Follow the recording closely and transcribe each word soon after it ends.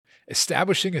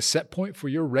Establishing a set point for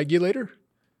your regulator?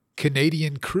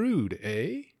 Canadian crude,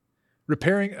 eh?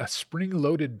 Repairing a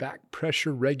spring-loaded back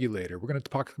pressure regulator. We're going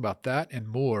to talk about that and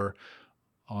more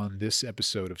on this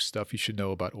episode of Stuff You Should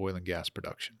Know About Oil and Gas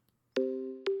Production.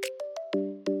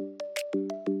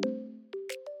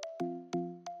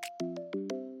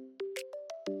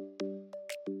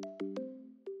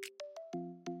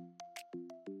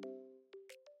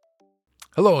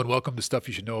 Hello and welcome to Stuff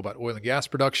You Should Know About Oil and Gas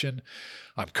Production.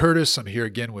 I'm Curtis. I'm here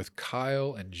again with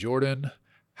Kyle and Jordan.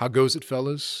 How goes it,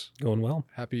 fellas? Going well.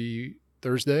 Happy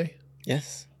Thursday.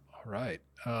 Yes. All right.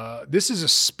 This is a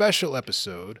special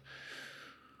episode.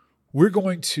 We're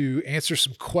going to answer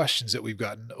some questions that we've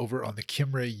gotten over on the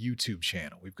Kimray YouTube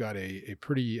channel. We've got a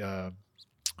pretty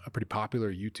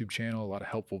popular YouTube channel, a lot of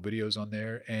helpful videos on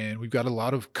there, and we've got a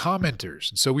lot of commenters.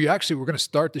 And so we're going to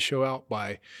start the show out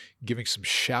by giving some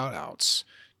shout outs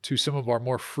to some of our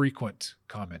more frequent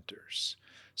commenters.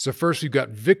 So first we've got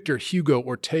Victor Hugo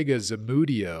Ortega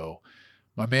Zamudio,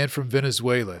 my man from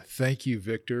Venezuela. Thank you,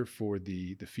 Victor, for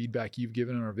the feedback you've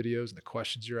given on our videos and the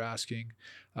questions you're asking.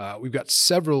 We've got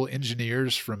several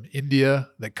engineers from India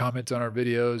that comment on our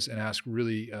videos and ask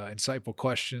really insightful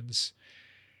questions.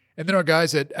 And then our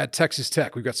guys at Texas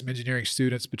Tech, we've got some engineering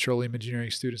students, petroleum engineering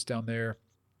students down there,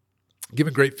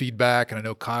 giving great feedback. And I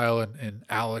know Kyle and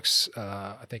Alex,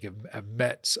 I think have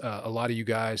met a lot of you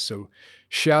guys. So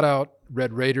shout out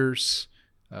Red Raiders.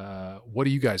 What do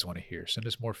you guys want to hear? Send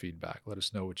us more feedback. Let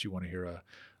us know what you want to hear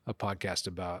a podcast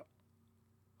about.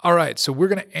 All right, so we're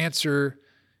going to answer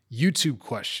YouTube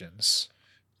questions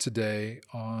today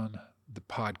on the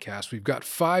podcast. We've got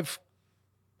 5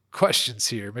 questions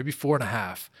here, maybe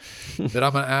 4.5, that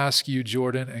I'm going to ask you,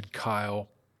 Jordan and Kyle,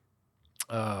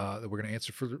 that we're going to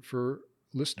answer for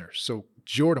listeners. So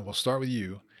Jordan, we'll start with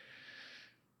you.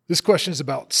 This question is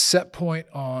about set point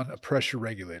on a pressure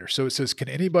regulator. So it says, can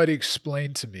anybody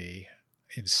explain to me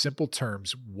in simple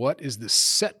terms, what is the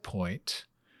set point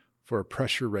for a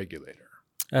pressure regulator?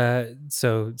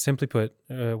 So simply put,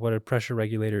 what a pressure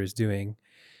regulator is doing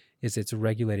is it's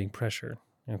regulating pressure,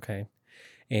 okay?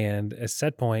 And a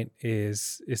set point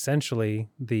is essentially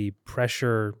the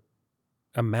pressure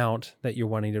amount that you're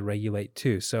wanting to regulate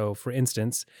to. So for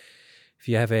instance, if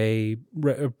you have a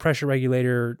pressure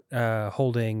regulator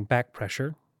holding back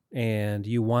pressure and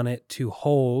you want it to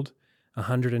hold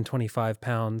 125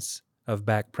 pounds of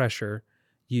back pressure,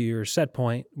 your set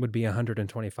point would be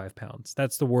 125 pounds.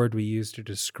 That's the word we use to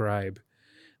describe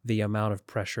the amount of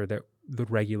pressure that the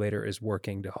regulator is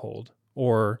working to hold,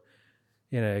 or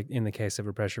in the case of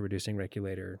a pressure reducing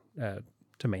regulator,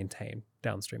 to maintain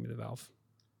downstream of the valve.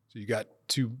 So you got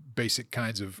 2 basic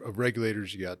kinds of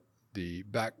regulators. You got the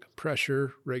back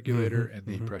pressure regulator and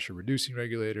the pressure reducing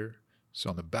regulator. So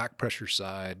on the back pressure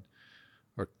side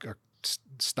or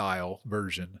style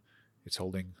version, it's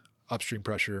holding upstream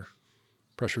pressure,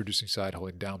 pressure reducing side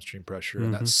holding downstream pressure.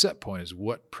 And that set point is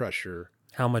what pressure.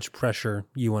 How much pressure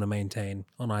you want to maintain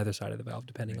on either side of the valve,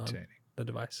 depending on the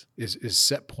device. Is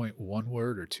set point 1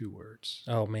 word or 2 words?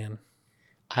 Oh, man.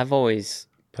 I've always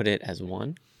put it as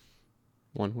one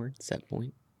word, set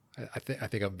point. I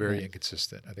think I'm very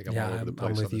inconsistent. I think I'm all over the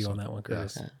place. I'm with you on that one,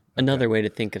 Curtis. Yeah. Another way to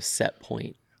think of set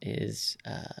point is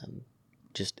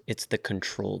it's the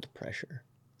controlled pressure.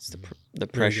 It's the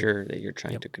pressure that you're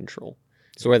trying to control.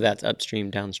 So whether that's upstream,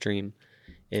 downstream,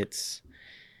 it's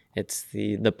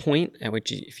the point at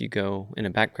which if you go in a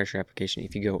back pressure application,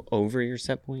 if you go over your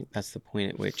set point, that's the point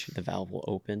at which the valve will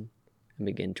open and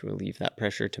begin to relieve that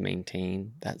pressure to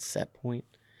maintain that set point.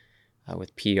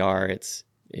 With PR, it's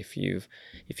if you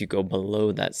go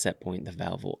below that set point, the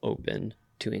valve will open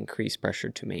to increase pressure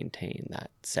to maintain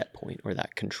that set point or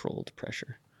that controlled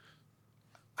pressure.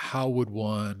 How would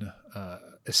one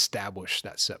establish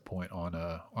that set point on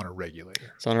a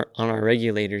regulator? So on our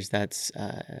regulators, that's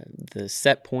the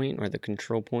set point or the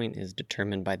control point is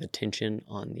determined by the tension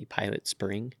on the pilot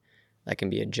spring that can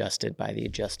be adjusted by the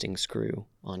adjusting screw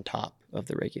on top of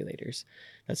the regulators.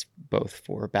 That's both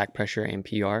for back pressure and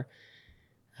PR.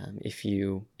 If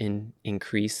you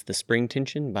increase the spring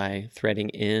tension by threading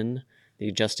in the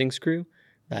adjusting screw,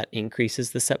 that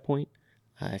increases the set point.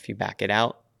 If you back it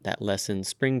out, that lessens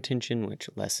spring tension,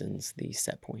 which lessens the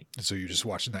set point. And so you're just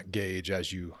watching that gauge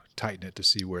as you tighten it to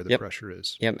see where the pressure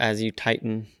is. Yep. As you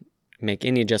tighten, make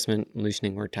any adjustment,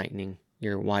 loosening or tightening,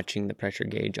 you're watching the pressure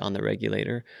gauge on the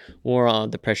regulator or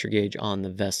the pressure gauge on the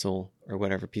vessel or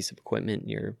whatever piece of equipment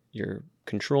you're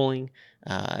controlling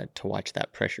to watch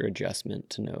that pressure adjustment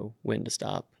to know when to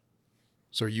stop.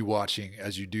 So are you watching,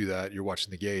 as you do that, you're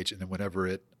watching the gauge, and then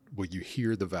will you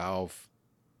hear the valve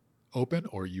open,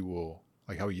 or you will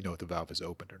Like how you know if the valve is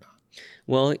opened or not?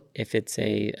 Well, if it's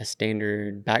a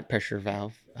standard back pressure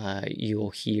valve, you'll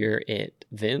hear it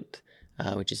vent,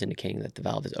 which is indicating that the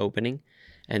valve is opening,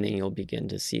 and then you'll begin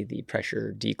to see the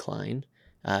pressure decline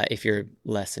if you're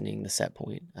lessening the set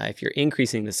point. If you're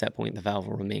increasing the set point, the valve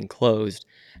will remain closed,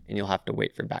 and you'll have to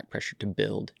wait for back pressure to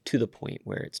build to the point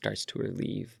where it starts to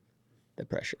relieve the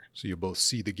pressure. So you'll both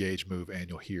see the gauge move and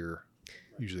you'll hear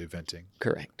usually venting.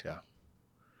 Correct. Yeah.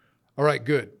 All right,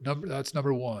 good. That's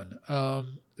number one.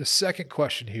 The second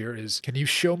question here is, can you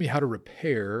show me how to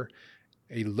repair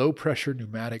a low pressure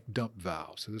pneumatic dump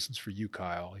valve? So this one's for you,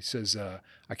 Kyle. He says,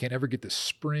 I can't ever get the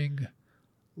spring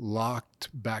locked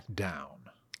back down.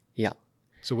 Yeah.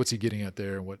 So what's he getting at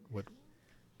there? What?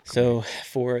 So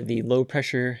for the low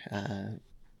pressure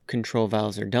control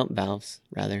valves, or dump valves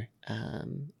rather,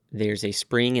 there's a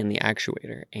spring in the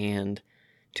actuator, and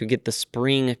to get the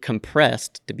spring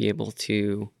compressed to be able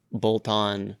to bolt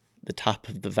on the top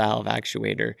of the valve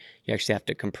actuator, you actually have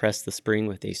to compress the spring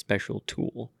with a special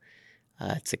tool.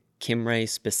 It's a Kimray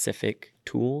specific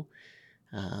tool.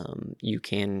 You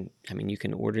can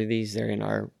order these. They're in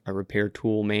our repair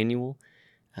tool manual.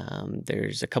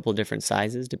 There's a couple different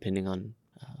sizes depending on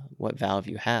what valve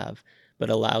you have, but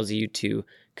allows you to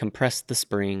compress the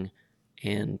spring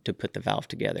and to put the valve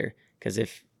together. Because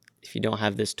if you don't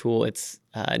have this tool, it's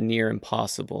near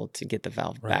impossible to get the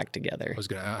valve back together. I was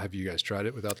going to have you guys tried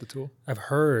it without the tool? I've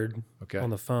heard on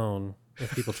the phone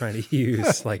of people trying to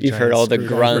use like you've heard all the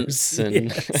grunts and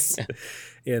yes.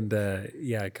 And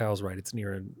yeah, Kyle's right. It's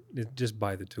just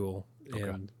buy the tool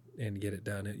and get it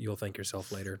done. You'll thank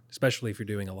yourself later, especially if you're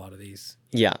doing a lot of these.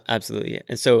 Yeah, absolutely.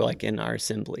 And so like in our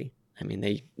assembly, I mean,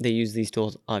 they use these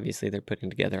tools. Obviously, they're putting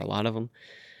together a lot of them,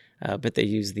 but they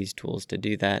use these tools to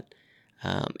do that.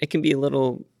 It can be a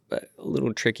little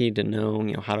tricky to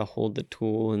know, how to hold the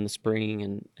tool and the spring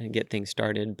and get things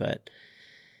started. But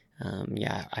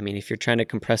yeah, I mean, if you're trying to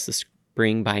compress the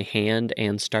spring by hand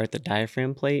and start the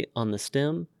diaphragm plate on the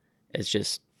stem, it's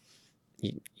just,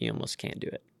 you almost can't do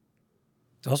it.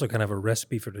 It's also kind of a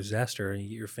recipe for disaster. You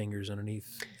get your fingers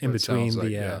underneath, in between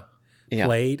the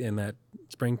plate and that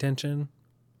spring tension.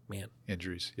 Man.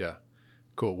 Injuries, yeah.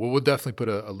 Cool. Well, we'll definitely put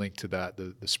a link to that.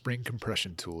 The spring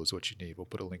compression tool is what you need. We'll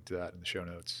put a link to that in the show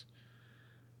notes.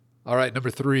 All right,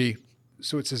 number 3.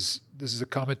 So it says, this is a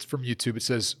comment from YouTube. It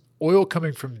says, oil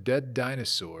coming from dead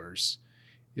dinosaurs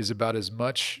is about as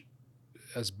much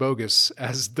as bogus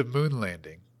as the moon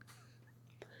landing.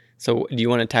 So do you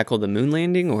want to tackle the moon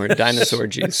landing or dinosaur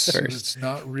juice first? It's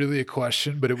not really a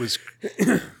question, but it was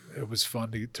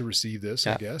fun to receive this,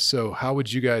 I guess. So how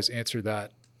would you guys answer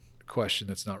that question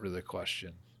that's not really a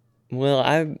question? Well,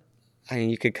 I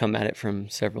mean, you could come at it from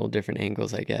several different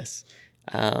angles, I guess.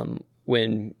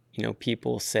 When,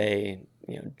 people say,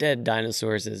 dead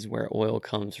dinosaurs is where oil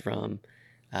comes from,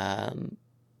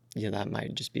 that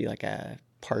might just be like a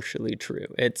partially true.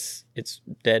 It's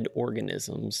dead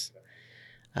organisms,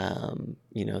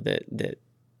 that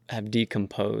have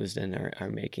decomposed and are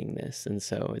making this. And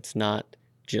so it's not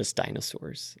just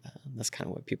dinosaurs. That's kind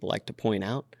of what people like to point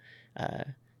out.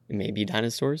 It may be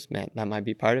dinosaurs, that might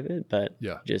be part of it, but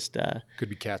just could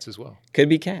be cats as well. Could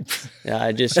be cats.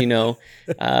 Plant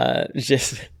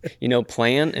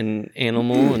and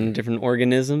animal and different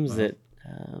organisms that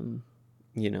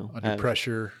under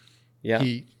pressure,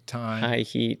 heat, time, high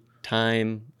heat,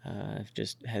 time,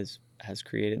 just has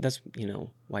created. That's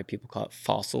why people call it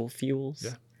fossil fuels.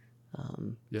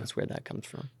 That's where that comes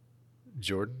from.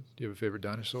 Jordan, do you have a favorite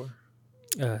dinosaur?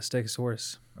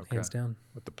 Stegosaurus, hands down.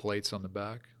 With the plates on the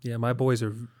back? Yeah, my boys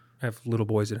have little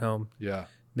boys at home. Yeah.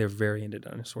 They're very into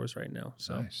dinosaurs right now.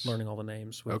 So learning all the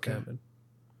names with them. And...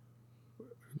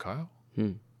 Kyle?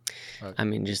 I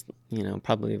mean, just,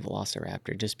 probably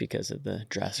Velociraptor just because of the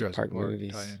Jurassic Park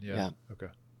movies. Yeah. Okay.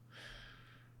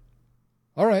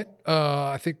 All right.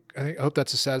 I hope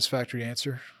that's a satisfactory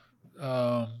answer.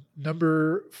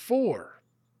 Number 4,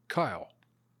 Kyle.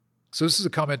 So this is a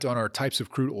comment on our types of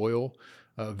crude oil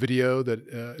video that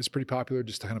is pretty popular,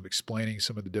 just kind of explaining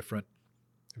some of the different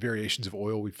variations of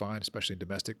oil we find, especially in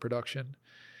domestic production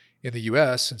in the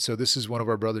U.S. And so this is one of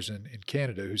our brothers in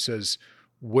Canada who says,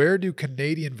 where do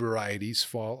Canadian varieties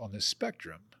fall on this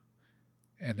spectrum?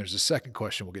 And there's a second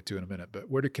question we'll get to in a minute, but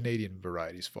where do Canadian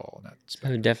varieties fall on that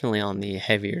spectrum? So definitely on the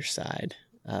heavier side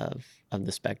of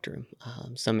the spectrum.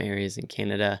 Some areas in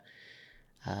Canada,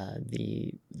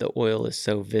 the oil is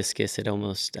so viscous it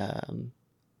almost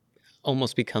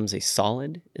becomes a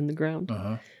solid in the ground.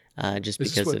 Just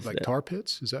this because is what, tar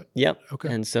pits? Is that? Yep.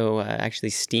 Okay. And so actually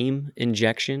steam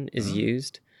injection is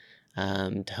used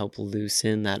to help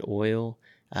loosen that oil,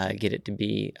 get it to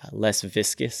be less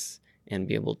viscous and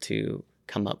be able to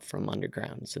come up from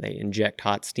underground. So they inject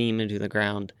hot steam into the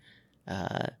ground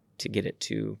to get it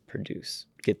to produce,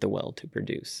 get the well to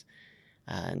produce.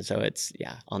 And so it's,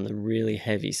 on the really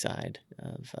heavy side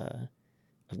of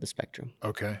the spectrum.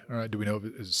 Okay. All right. Do we know if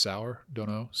it's sour? Don't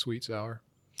know. Sweet, sour?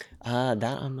 That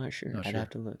I'm not sure. Not I'd sure. have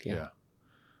to look. Yeah.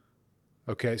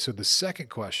 Okay. So the second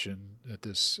question that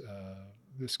this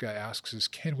guy asks is,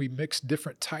 can we mix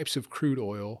different types of crude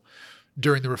oil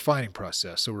during the refining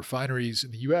process? So refineries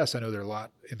in the U.S., I know there are a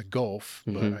lot in the Gulf,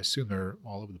 but I assume they're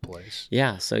all over the place.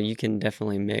 Yeah. So you can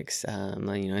definitely mix,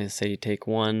 say you take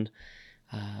one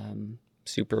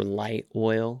super light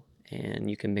oil and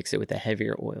you can mix it with a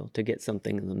heavier oil to get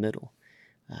something in the middle.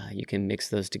 You can mix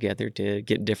those together to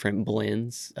get different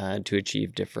blends to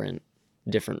achieve different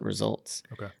results.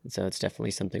 Okay. And so it's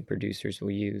definitely something producers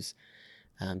will use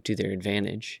to their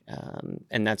advantage.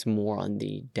 And that's more on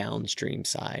the downstream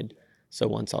side. So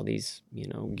once all these,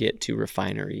 get to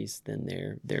refineries,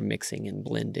 then they're mixing and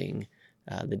blending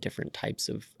the different types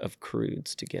of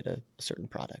crudes to get a certain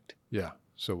product. Yeah.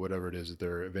 So whatever it is that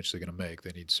they're eventually going to make,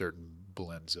 they need certain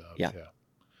blends of. Yeah.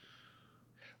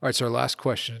 All right. So our last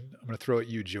question, I'm going to throw at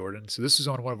you, Jordan. So this is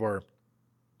on one of our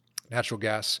natural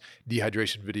gas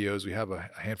dehydration videos. We have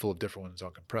a handful of different ones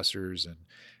on compressors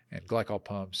and glycol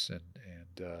pumps.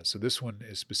 And so this one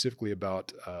is specifically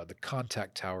about the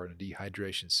contact tower in a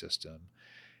dehydration system.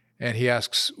 And he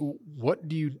asks, why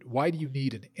do you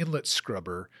need an inlet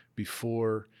scrubber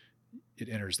before it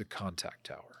enters the contact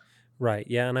tower? Right.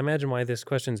 Yeah. And I imagine why this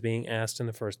question is being asked in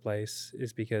the first place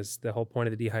is because the whole point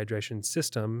of the dehydration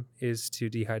system is to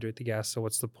dehydrate the gas. So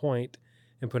what's the point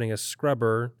in putting a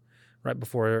scrubber right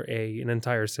before an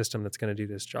entire system that's going to do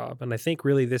this job? And I think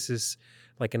really this is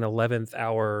like an 11th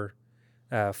hour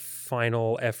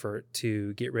final effort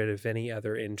to get rid of any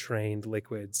other entrained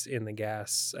liquids in the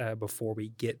gas before we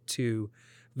get to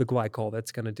the glycol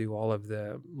that's going to do all of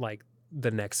the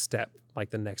next step, like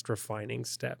the next refining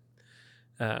step.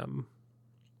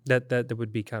 That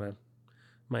would be kind of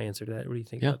my answer to that. What do you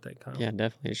think about that, Kyle? Yeah,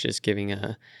 definitely. It's just giving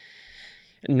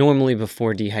normally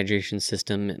before dehydration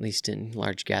system, at least in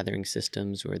large gathering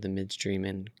systems or the midstream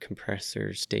and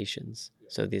compressor stations.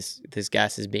 So this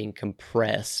gas is being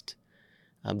compressed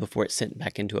before it's sent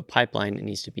back into a pipeline. It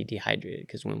needs to be dehydrated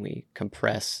because when we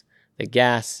compress the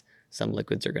gas, some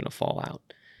liquids are going to fall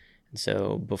out. And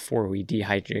so before we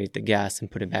dehydrate the gas and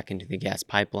put it back into the gas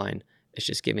pipeline, it's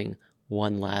just giving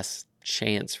one last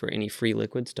chance for any free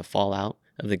liquids to fall out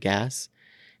of the gas.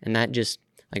 And that just,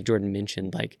 like Jordan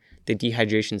mentioned, like the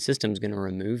dehydration system is going to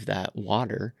remove that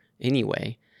water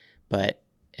anyway, but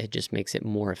it just makes it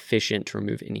more efficient to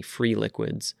remove any free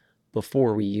liquids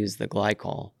before we use the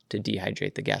glycol to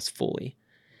dehydrate the gas fully.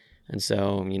 And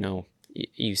so,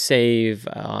 you save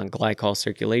on glycol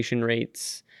circulation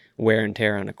rates, wear and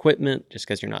tear on equipment, just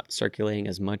because you're not circulating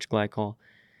as much glycol.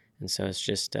 And so it's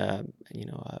just, a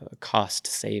cost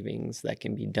savings that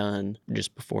can be done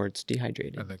just before it's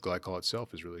dehydrated. And the glycol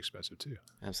itself is really expensive too.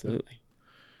 Absolutely.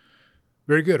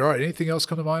 Very good. All right. Anything else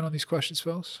come to mind on these questions,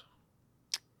 fellas?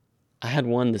 I had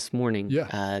one this morning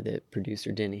that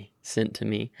producer Denny sent to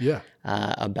me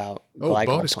about bonus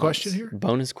glycol pumps. question here?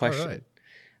 Bonus question.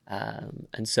 All right.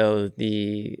 And so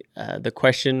the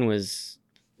question was,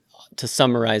 to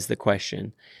summarize the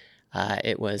question,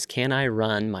 it was, can I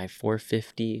run my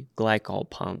 450 glycol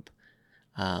pump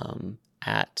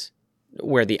at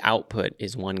where the output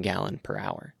is 1 gallon per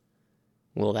hour?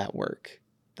 Will that work?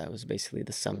 That was basically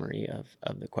the summary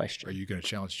of the question. Are you going to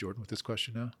challenge Jordan with this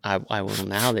question now? I will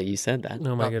now that you said that.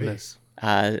 Oh, my Not me. goodness.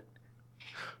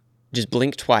 Just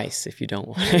blink twice if you don't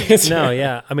want to answer. No,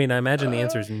 yeah. I mean, I imagine the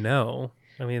answer is no.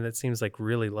 I mean, that seems like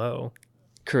really low.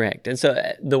 Correct. And so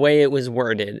the way it was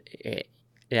worded, it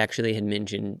actually had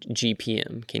mentioned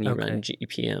GPM. Can you run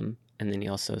GPM? And then he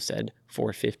also said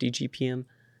 450 GPM.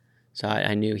 So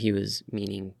I knew he was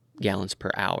meaning gallons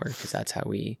per hour because that's how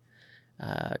we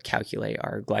calculate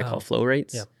our glycol flow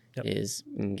rates is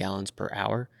in gallons per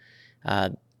hour.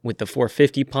 With the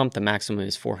 450 pump, the maximum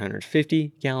is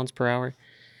 450 gallons per hour.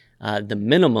 The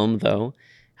minimum, though,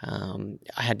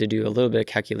 I had to do a little bit of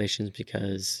calculations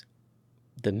because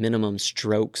the minimum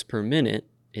strokes per minute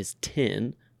is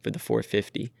 10 for the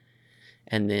 450.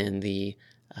 And then the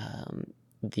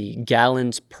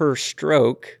gallons per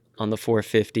stroke on the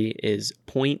 450 is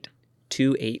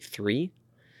 0.283.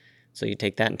 So you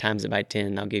take that and times it by 10,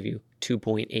 and I'll give you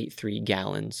 2.83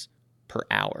 gallons per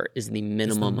hour is the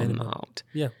minimum amount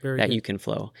that you can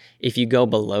flow. If you go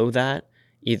below that,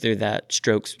 either that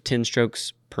 10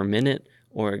 strokes per minute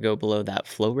or go below that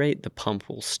flow rate, the pump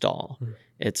will stall. Mm-hmm.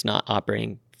 It's not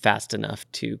operating fast enough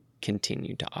to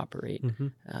continue to operate. Mm-hmm.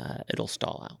 It'll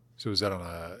stall out. So is that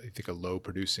on you think a low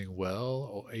producing well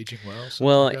or aging well? something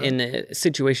Well, like that? in a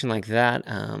situation like that,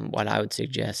 what I would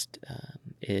suggest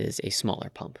is a smaller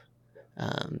pump.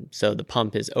 So the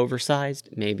pump is oversized.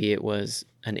 Maybe it was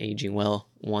an aging well.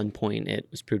 One point it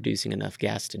was producing enough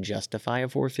gas to justify a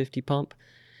 450 pump.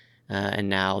 And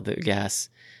now the gas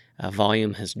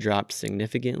volume has dropped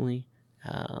significantly.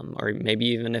 Or maybe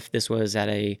even if this was at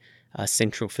a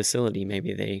central facility,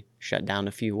 maybe they shut down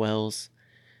a few wells.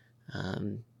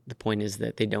 The point is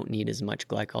that they don't need as much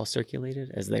glycol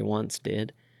circulated as they once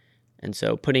did. And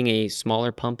so putting a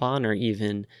smaller pump on, or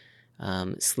even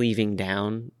sleeving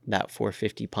down that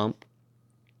 450 pump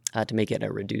to make it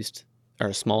a reduced or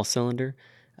a small cylinder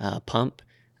pump,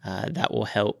 that will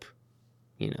help,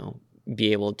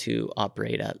 be able to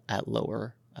operate at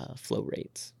lower flow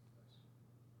rates.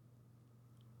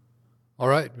 All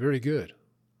right, very good.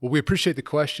 Well, we appreciate the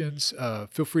questions.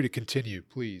 Feel free to continue,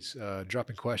 please.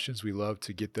 Dropping questions. We love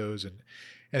to get those and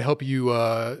help you,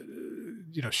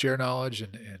 share knowledge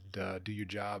and do your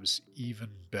jobs even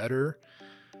better.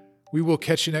 We will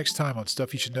catch you next time on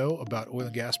Stuff You Should Know About Oil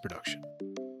and Gas Production.